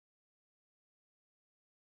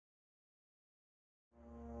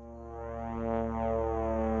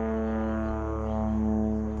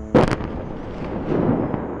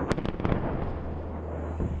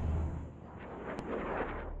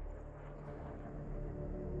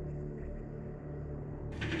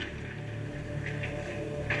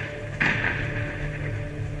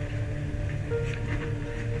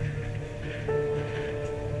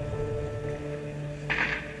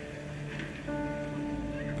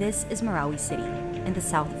This is Marawi City, in the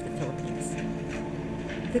south of the Philippines.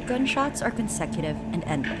 The gunshots are consecutive and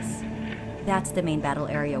endless. That's the main battle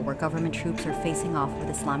area where government troops are facing off with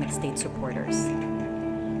Islamic State supporters.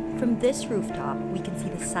 From this rooftop, we can see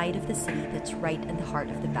the side of the city that's right in the heart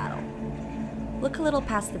of the battle. Look a little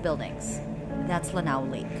past the buildings. That's Lanao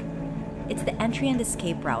Lake. It's the entry and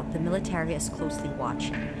escape route the military is closely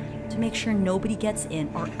watching to make sure nobody gets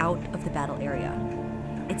in or out of the battle area.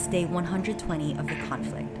 It's day 120 of the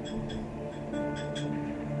conflict.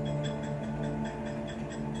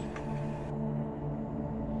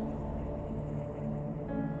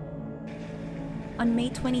 On May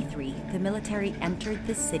 23, the military entered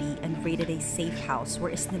the city and raided a safe house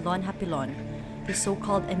where Isnilon Hapilon, the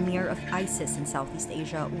so-called emir of ISIS in Southeast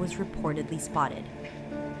Asia, was reportedly spotted.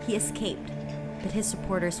 He escaped, but his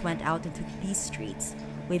supporters went out into these streets,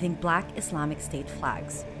 waving black Islamic State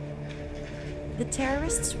flags. The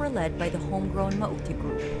terrorists were led by the homegrown Mauti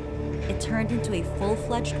group. It turned into a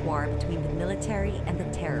full-fledged war between the military and the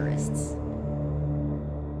terrorists.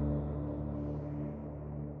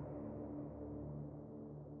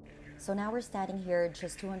 So now we're standing here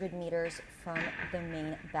just 200 meters from the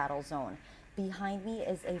main battle zone. Behind me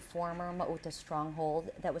is a former Mauta stronghold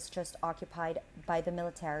that was just occupied by the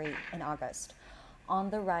military in August. On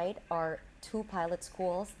the right are two pilot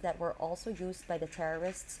schools that were also used by the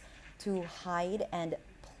terrorists to hide and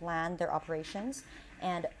plan their operations.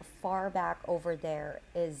 And far back over there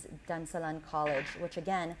is Dansalan College, which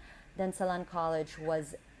again, Dansalan College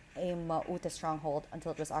was a Mauta stronghold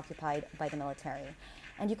until it was occupied by the military.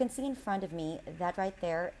 And you can see in front of me that right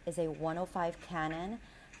there is a 105 cannon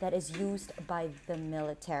that is used by the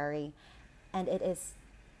military, and it is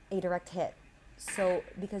a direct hit. So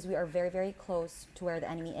because we are very, very close to where the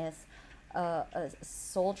enemy is, a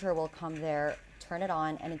soldier will come there, turn it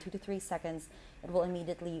on, and in 2 to 3 seconds, it will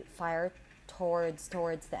immediately fire towards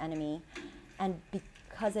the enemy. And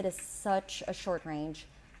because it is such a short range,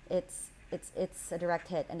 it's a direct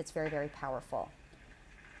hit, and it's very, very powerful.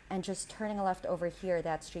 And just turning a left over here,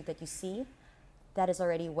 that street that you see, that is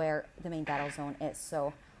already where the main battle zone is.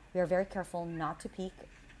 So we are very careful not to peek,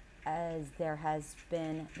 as there have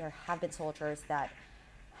been soldiers that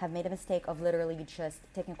have made a mistake of literally just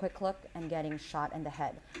taking a quick look and getting shot in the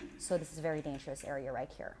head. So this is a very dangerous area right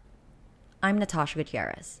here. I'm Natasha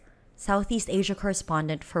Gutierrez, Southeast Asia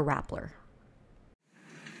correspondent for Rappler.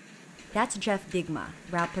 That's Jeff Digma,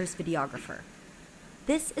 Rappler's videographer.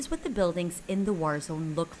 This is what the buildings in the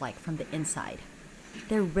Warzone look like from the inside.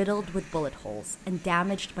 They're riddled with bullet holes and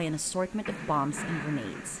damaged by an assortment of bombs and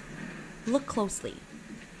grenades. Look closely.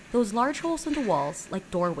 Those large holes in the walls,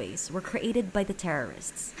 like doorways, were created by the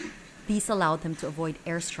terrorists. These allowed them to avoid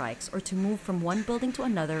airstrikes or to move from one building to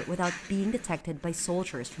another without being detected by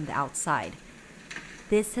soldiers from the outside.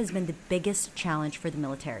 This has been the biggest challenge for the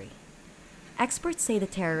military. Experts say the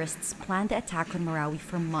terrorists planned the attack on Marawi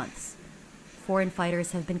for months. Foreign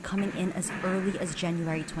fighters have been coming in as early as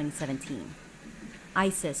January 2017.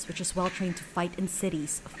 ISIS, which is well trained to fight in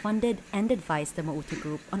cities, funded and advised the Mauta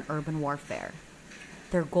group on urban warfare.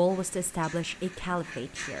 Their goal was to establish a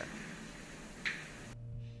caliphate here.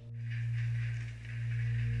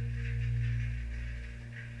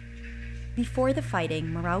 Before the fighting,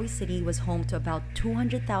 Marawi City was home to about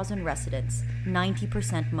 200,000 residents,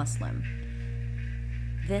 90% Muslim.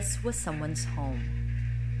 This was someone's home.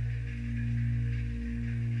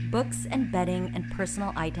 Books and bedding and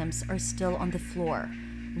personal items are still on the floor,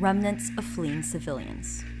 remnants of fleeing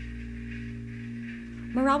civilians.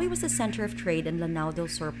 Marawi was the center of trade in Lanao del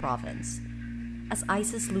Sur province. As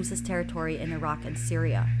ISIS loses territory in Iraq and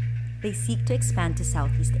Syria, they seek to expand to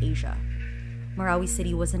Southeast Asia. Marawi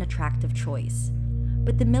City was an attractive choice,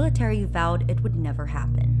 but the military vowed it would never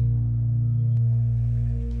happen.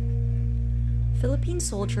 Philippine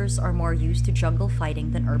soldiers are more used to jungle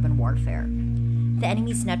fighting than urban warfare. The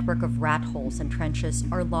enemy's network of rat holes and trenches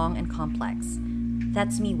are long and complex.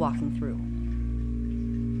 That's me walking through.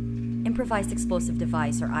 Improvised explosive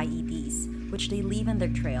device, or IEDs, which they leave in their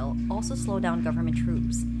trail, also slow down government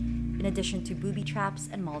troops, in addition to booby traps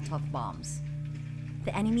and Molotov bombs.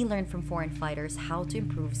 The enemy learned from foreign fighters how to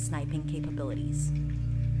improve sniping capabilities.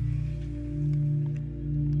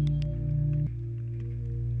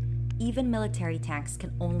 Even military tanks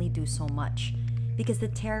can only do so much, because the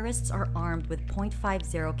terrorists are armed with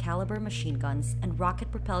 .50 caliber machine guns and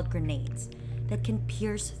rocket-propelled grenades that can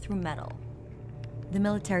pierce through metal. The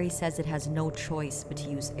military says it has no choice but to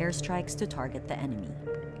use airstrikes to target the enemy.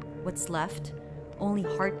 What's left? Only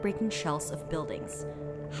heartbreaking shells of buildings,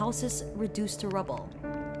 houses reduced to rubble,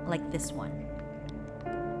 like this one.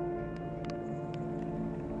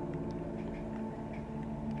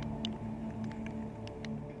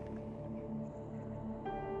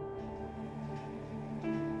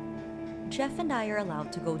 Jeff and I are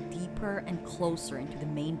allowed to go deeper and closer into the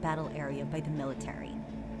main battle area by the military,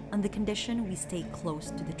 on the condition we stay close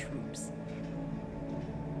to the troops.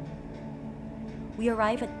 We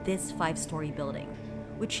arrive at this 5-story building,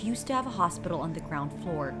 which used to have a hospital on the ground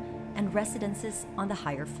floor and residences on the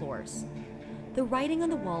higher floors. The writing on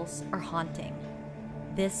the walls are haunting.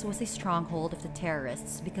 This was a stronghold of the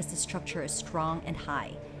terrorists because the structure is strong and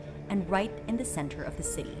high, and right in the center of the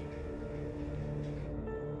city.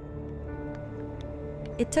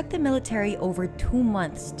 It took the military over 2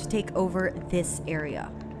 months to take over this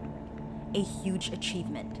area. A huge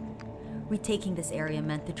achievement. Retaking this area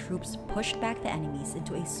meant the troops pushed back the enemies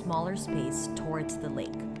into a smaller space towards the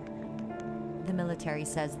lake. The military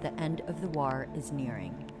says the end of the war is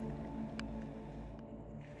nearing.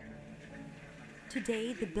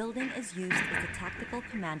 Today, the building is used as a tactical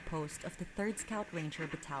command post of the 3rd Scout Ranger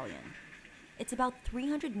Battalion. It's about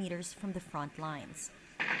 300 meters from the front lines.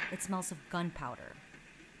 It smells of gunpowder.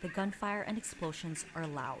 The gunfire and explosions are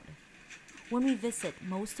loud. When we visit,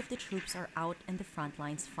 most of the troops are out in the front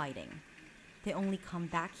lines fighting. They only come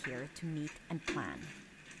back here to meet and plan.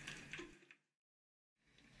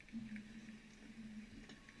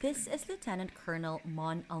 This is Lieutenant Colonel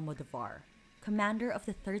Mon Almodovar, commander of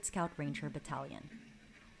the 3rd Scout Ranger Battalion.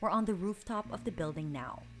 We're on the rooftop of the building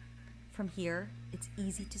now. From here, it's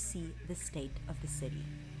easy to see the state of the city.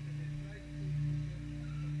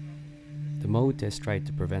 The Maotes tried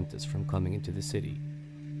to prevent us from coming into the city.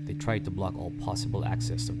 They tried to block all possible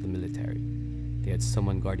access of the military. They had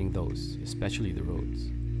someone guarding those, especially the roads.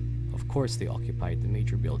 Of course, they occupied the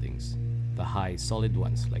major buildings, the high, solid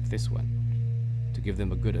ones like this one, to give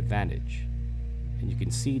them a good advantage. And you can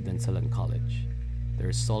see Dansalan College. There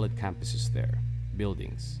are solid campuses there,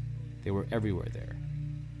 buildings. They were everywhere there.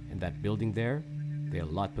 And that building there, they had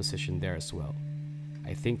a lot positioned there as well.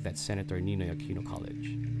 I think that's Senator Ninoy Aquino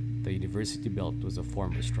College. The university belt was a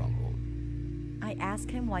former stronghold. I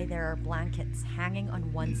ask him why there are blankets hanging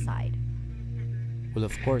on one side. Well,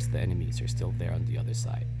 of course the enemies are still there on the other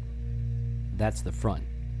side. That's the front.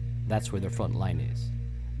 That's where the front line is.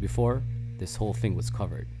 Before, this whole thing was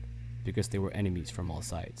covered, because there were enemies from all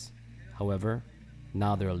sides. However,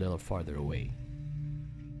 now they're a little farther away.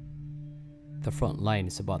 The front line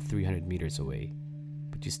is about 300 meters away,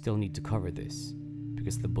 but you still need to cover this,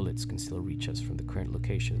 because the bullets can still reach us from the current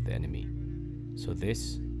location of the enemy. So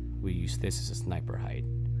we use this as a sniper hide.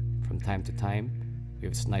 From time to time, we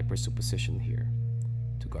have snipers who position here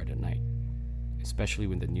to guard at night, especially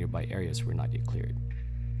when the nearby areas were not yet cleared.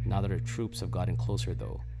 Now that our troops have gotten closer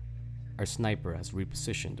though, our sniper has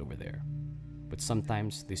repositioned over there. But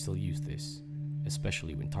sometimes they still use this,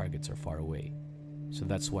 especially when targets are far away. So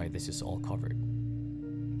that's why this is all covered.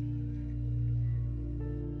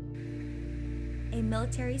 A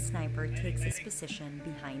military sniper takes his position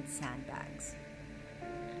behind sandbags.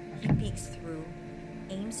 He peeks through,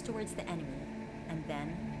 aims towards the enemy, and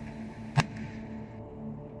then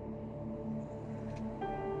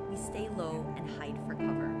we stay low and hide for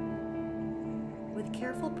cover. With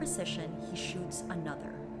careful precision, he shoots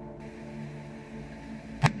another.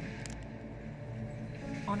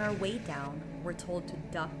 On our way down, we're told to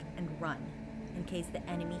duck and run in case the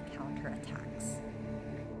enemy counterattacks.